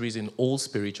strange reason, all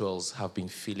spirituals have been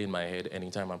filling my head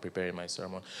anytime I'm preparing my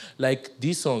sermon. Like,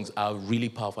 these songs are really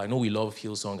powerful. I know we love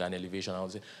Hillsong and Elevation. I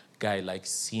was like, guy, like,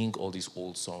 sing all these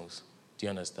old songs. Do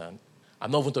you understand?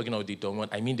 I'm not even talking about the dumb one.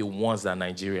 I mean the ones that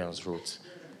Nigerians wrote.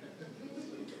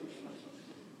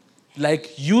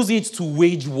 Like, use it to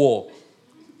wage war.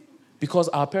 Because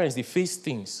our parents, they faced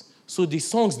things. So the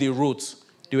songs they wrote,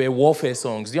 they were warfare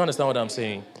songs. Do you understand what I'm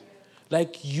saying?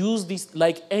 Like, use this,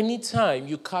 like, anytime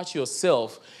you catch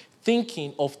yourself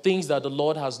thinking of things that the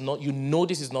Lord has not, you know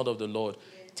this is not of the Lord,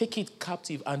 take it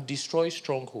captive and destroy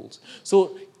strongholds.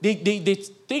 So the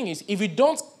thing is, if you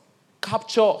don't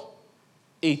capture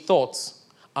a thought,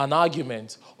 an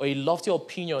argument, or a lofty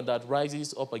opinion that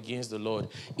rises up against the Lord,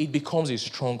 it becomes a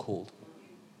stronghold.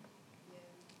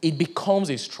 It becomes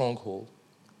a stronghold.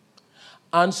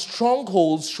 And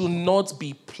strongholds should not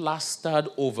be plastered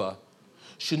over,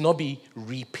 should not be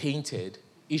repainted.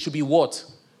 It should be what?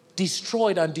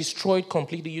 Destroyed and destroyed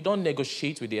completely. You don't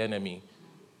negotiate with the enemy.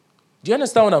 Do you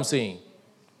understand what I'm saying?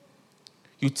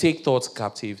 You take thoughts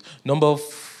captive. Number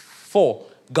 4,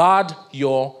 guard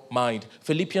your mind.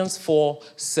 Philippians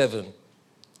 4:7.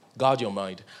 Guard your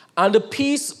mind. And the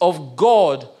peace of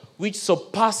God, which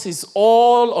surpasses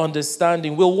all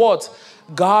understanding, will what?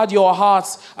 Guard your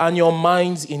hearts and your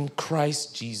minds in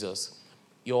Christ Jesus.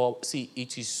 See,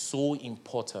 it is so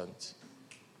important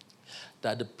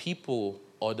that the people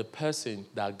or the person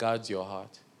that guards your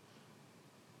heart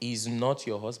is not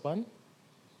your husband,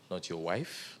 not your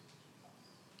wife.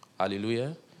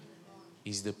 Hallelujah.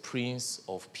 Is the Prince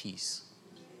of Peace.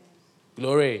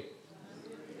 Glory.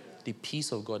 The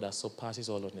peace of God that surpasses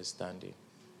all understanding.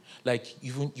 Like,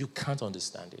 even you can't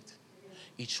understand it.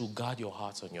 It should guard your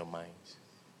heart and your mind.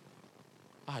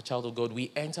 Child of God,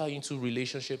 we enter into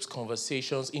relationships,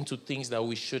 conversations, into things that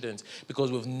we shouldn't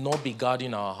because we've not been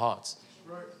guarding our hearts.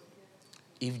 Right.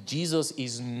 If Jesus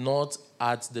is not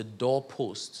at the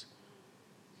doorpost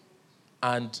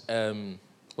and,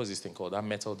 what's this thing called? That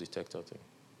metal detector thing.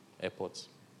 Airport.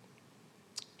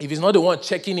 If he's not the one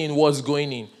checking in what's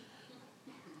going in,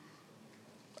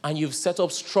 and you've set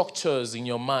up structures in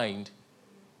your mind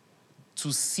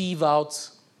to sieve out,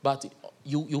 but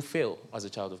you fail as a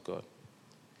child of God.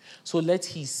 So let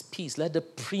his peace, let the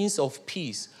Prince of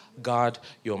Peace guard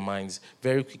your minds.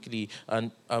 Very quickly,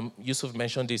 and Yusuf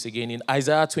mentioned this again in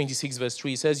Isaiah 26 verse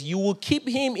 3. It says, you will keep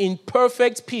him in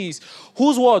perfect peace.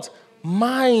 Whose what?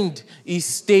 Mind is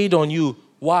stayed on you.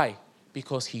 Why?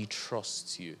 Because he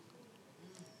trusts you.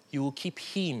 You will keep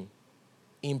him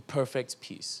in perfect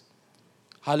peace.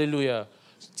 Hallelujah.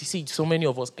 You see, so many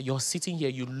of us, you're sitting here,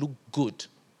 you look good.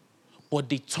 But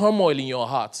the turmoil in your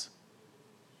heart,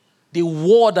 the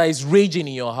war that is raging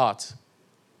in your heart,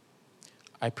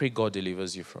 I pray God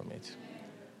delivers you from it.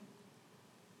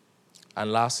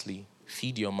 And lastly,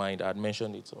 feed your mind. I had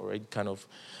mentioned it already, kind of.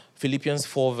 Philippians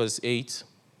 4 verse 8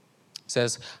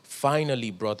 says,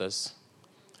 finally, brothers,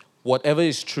 whatever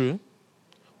is true,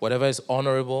 whatever is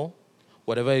honorable,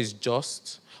 whatever is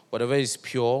just, whatever is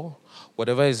pure,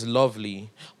 whatever is lovely,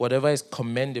 whatever is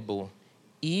commendable,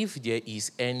 if there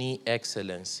is any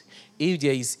excellence, if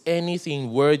there is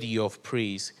anything worthy of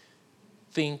praise,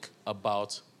 think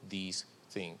about these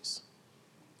things.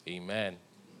 Amen.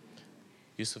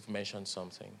 Yusuf mentioned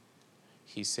something.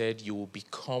 He said, you will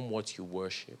become what you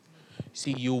worship.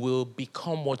 See, you will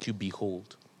become what you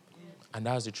behold. And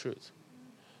that's the truth.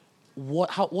 What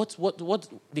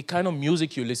the kind of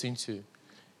music you listen to,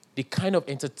 the kind of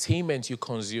entertainment you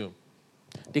consume,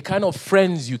 the kind of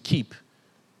friends you keep.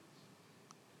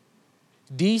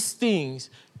 These things,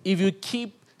 if you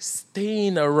keep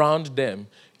staying around them,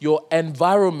 your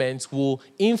environment will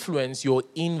influence your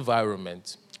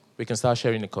environment. We can start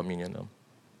sharing the communion now.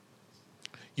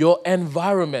 Your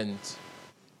environment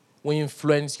will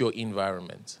influence your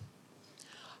environment.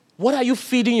 What are you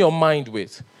feeding your mind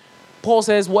with? Paul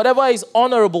says, whatever is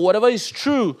honorable, whatever is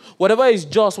true, whatever is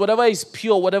just, whatever is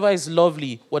pure, whatever is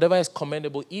lovely, whatever is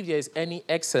commendable, if there is any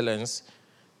excellence,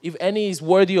 if any is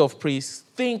worthy of praise,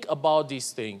 think about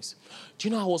these things. Do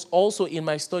you know, I was also in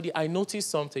my study, I noticed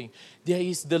something. There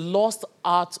is the lost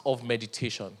art of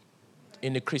meditation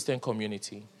in the Christian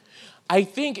community. I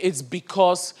think it's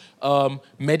because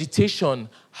meditation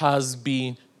has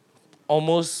been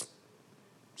almost,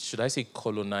 should I say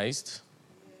colonized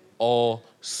or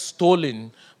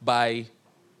stolen by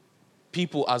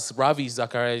people, as Ravi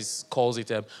Zacharias calls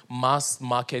it, mass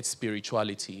market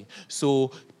spirituality.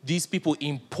 So these people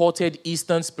imported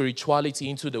Eastern spirituality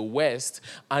into the West,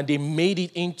 and they made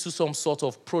it into some sort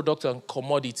of product and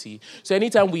commodity. So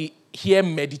anytime we hear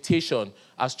meditation,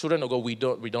 as children of God, we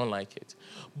don't like it.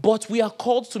 But we are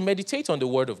called to meditate on the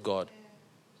word of God.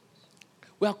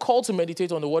 We are called to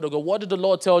meditate on the word of God. What did the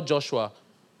Lord tell Joshua?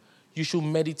 You should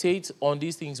meditate on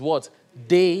these things, what?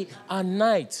 Day and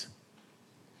night.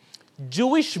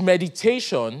 Jewish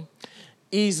meditation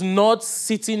is not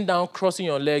sitting down, crossing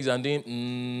your legs and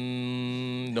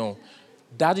doing, no.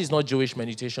 That is not Jewish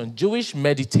meditation. Jewish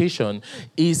meditation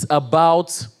is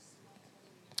about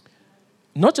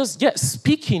not just,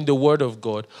 speaking the word of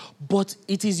God, but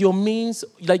it is your means,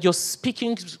 like you're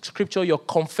speaking scripture, you're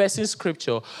confessing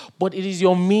scripture, but it is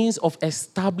your means of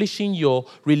establishing your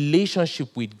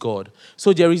relationship with God.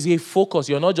 So there is a focus.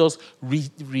 You're not just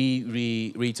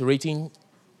reiterating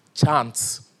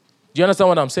chants. Do you understand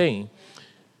what I'm saying?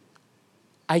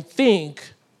 I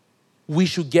think we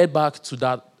should get back to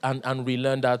that and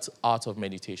relearn that art of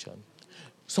meditation.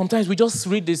 Sometimes we just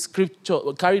read the scripture,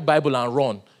 carry the Bible and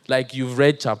run. Like you've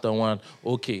read chapter 1,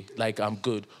 okay, like I'm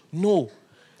good. No,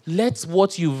 let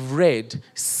what you've read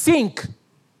sink.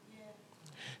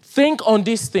 Think on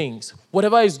these things.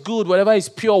 Whatever is good, whatever is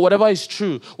pure, whatever is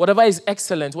true, whatever is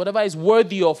excellent, whatever is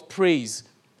worthy of praise.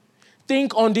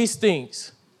 Think on these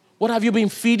things. What have you been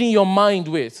feeding your mind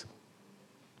with?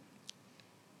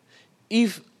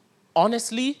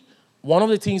 Honestly, one of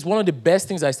the best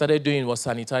things I started doing was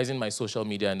sanitizing my social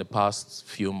media in the past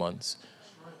few months.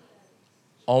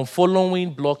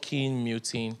 Unfollowing, blocking,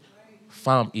 muting,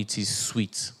 fam, it is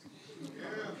sweet.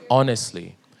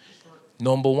 Honestly.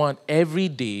 Number one, every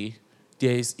day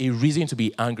there is a reason to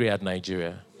be angry at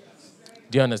Nigeria.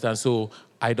 Do you understand? So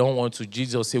I don't want to,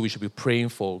 Jesus said we should be praying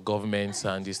for governments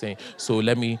and this thing. So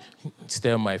let me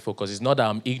stay on my focus. It's not that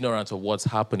I'm ignorant of what's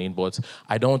happening, but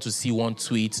I don't want to see one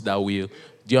tweet that will, do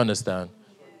you understand?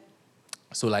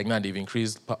 So like now they've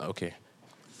increased, okay.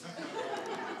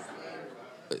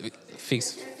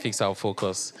 Fix our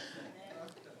focus.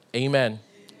 Amen.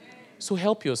 So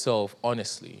help yourself,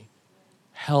 honestly.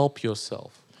 Help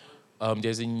yourself.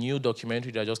 There's a new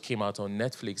documentary that just came out on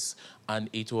Netflix, and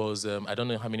it was, I don't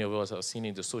know how many of us have seen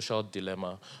it, The Social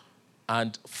Dilemma.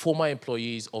 And former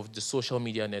employees of the social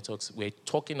media networks were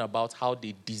talking about how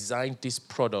they designed this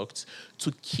product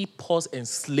to keep us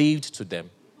enslaved to them.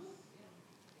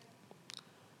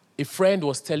 A friend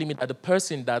was telling me that the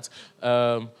person that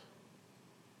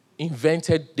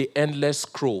invented the endless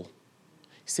scroll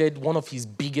said one of his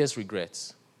biggest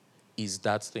regrets is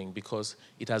that thing because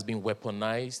it has been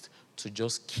weaponized to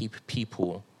just keep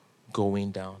people going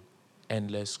down.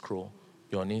 Endless scroll.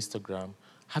 You're on Instagram.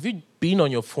 Have you been on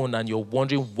your phone and you're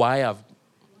wondering why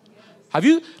have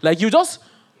you, like you just,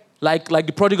 like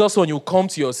the prodigal son, you come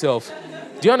to yourself.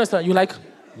 Do you understand? You're like,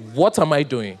 what am I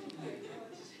doing?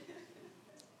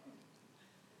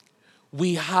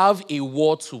 We have a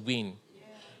war to win.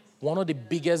 One of the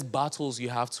biggest battles you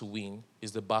have to win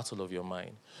is the battle of your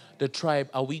mind. The tribe,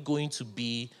 are we going to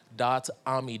be that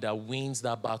army that wins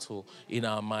that battle in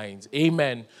our minds?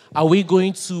 Amen. Are we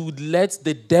going to let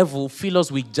the devil fill us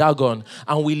with jargon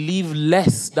and we live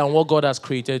less than what God has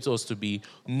created us to be?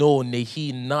 No,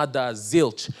 nehi, nada,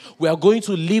 zilch. We are going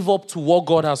to live up to what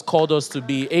God has called us to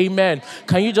be. Amen.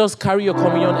 Can you just carry your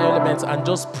communion elements and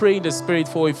just pray in the Spirit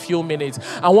for a few minutes?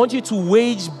 I want you to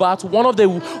wage battle. One of the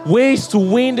ways to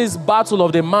win this battle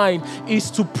of the mind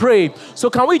is to pray. So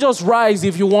can we just rise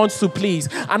if you want to, please?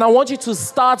 And I want you to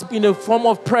start in a form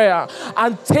of prayer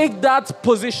and take that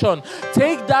position.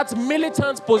 Take that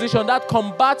militant position, that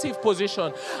combative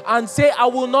position, and say, I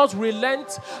will not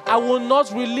relent. I will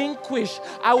not relinquish.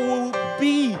 I will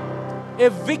be a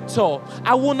victor.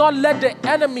 I will not let the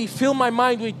enemy fill my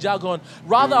mind with jargon.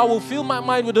 Rather, I will fill my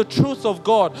mind with the truth of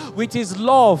God, which is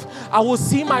love. I will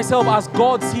see myself as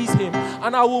God sees him,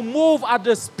 and I will move at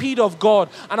the speed of God.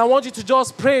 And I want you to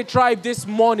just pray, tribe, this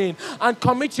morning and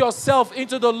commit yourself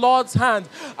into the Lord's hand.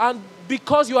 And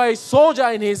because you are a soldier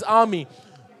in his army,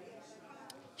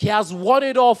 he has won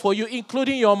it all for you,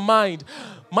 including your mind.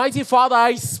 Mighty Father,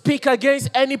 I speak against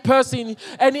any person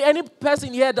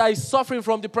here that is suffering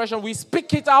from depression. We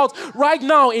speak it out right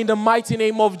now in the mighty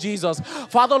name of Jesus.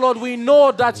 Father, Lord, we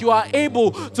know that you are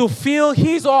able to fill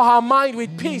his or her mind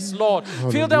with peace, Lord.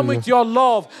 Fill them with your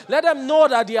love. Let them know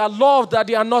that they are loved, that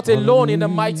they are not alone in the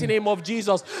mighty name of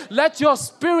Jesus. Let your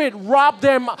spirit wrap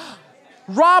them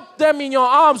Wrap them in your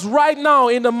arms right now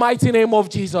in the mighty name of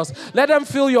Jesus. Let them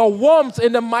feel your warmth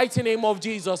in the mighty name of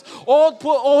Jesus. Oh,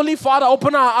 Holy Father,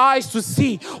 open our eyes to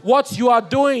see what you are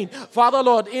doing, Father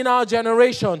Lord, in our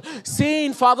generation.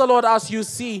 Seeing, Father Lord, as you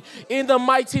see, in the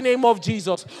mighty name of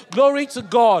Jesus. Glory to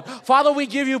God. Father, we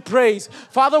give you praise.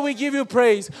 Father, we give you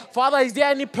praise. Father, is there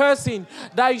any person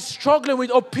that is struggling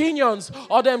with opinions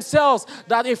or themselves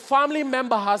that a family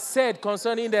member has said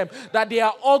concerning them, that they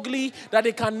are ugly, that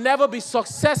they can never be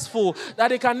successful, that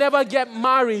they can never get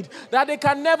married, that they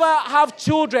can never have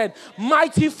children?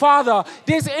 Mighty Father,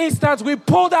 this instant we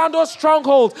pull down those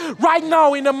strongholds right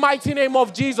now in the mighty name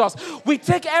of Jesus. We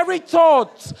take every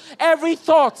thought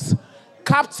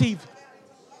captive,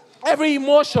 every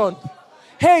emotion,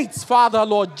 hate, Father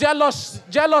Lord,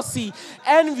 jealousy,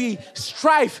 envy,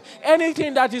 strife,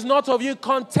 anything that is not of you,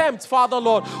 contempt, Father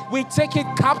Lord, we take it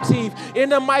captive in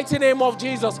the mighty name of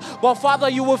Jesus. But Father,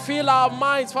 you will fill our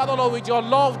minds, Father Lord, with your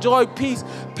love, joy, peace,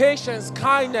 patience,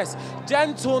 kindness,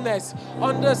 gentleness,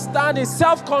 understanding,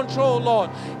 self-control, Lord,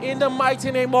 in the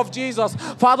mighty name of Jesus.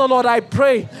 Father Lord, I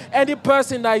pray any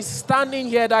person that is standing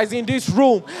here, that is in this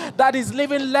room, that is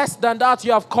living less than that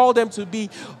you have called them to be,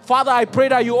 Father, I pray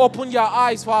that you open your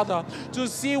eyes, Father, to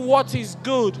see what is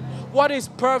good, what is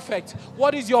perfect,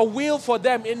 what is your will for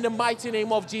them in the mighty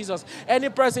name of Jesus. Any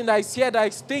person that is here that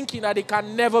is thinking that it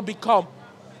can never become,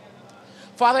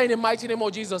 Father, in the mighty name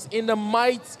of Jesus, in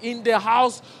the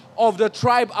house of the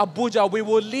tribe Abuja, we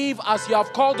will live as you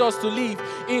have called us to live.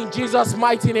 In Jesus'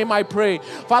 mighty name I pray.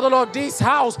 Father Lord, this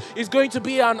house is going to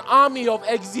be an army of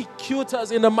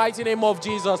executors in the mighty name of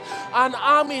Jesus. An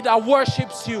army that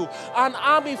worships you. An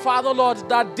army, Father Lord,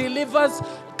 that delivers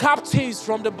captives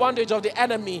from the bondage of the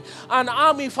enemy. An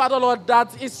army, Father Lord,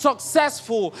 that is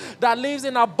successful, that lives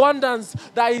in abundance,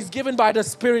 that is given by the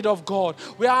Spirit of God.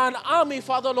 We are an army,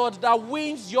 Father Lord, that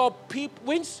wins your people,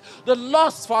 wins the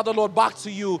lost, Father Lord, back to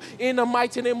you. In the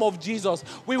mighty name of Jesus,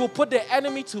 we will put the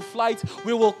enemy to flight.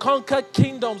 We will conquer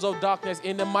kingdoms of darkness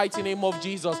in the mighty name of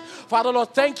Jesus. Father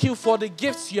Lord, thank you for the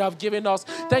gifts you have given us.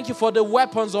 Thank you for the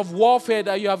weapons of warfare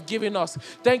that you have given us.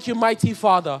 Thank you, mighty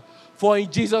Father. For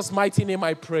in Jesus' mighty name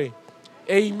I pray.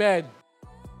 Amen.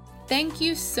 Thank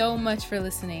you so much for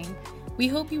listening. We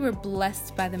hope you were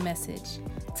blessed by the message.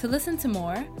 To listen to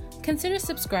more, consider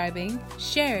subscribing,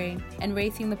 sharing, and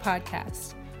rating the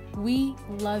podcast. We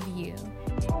love you.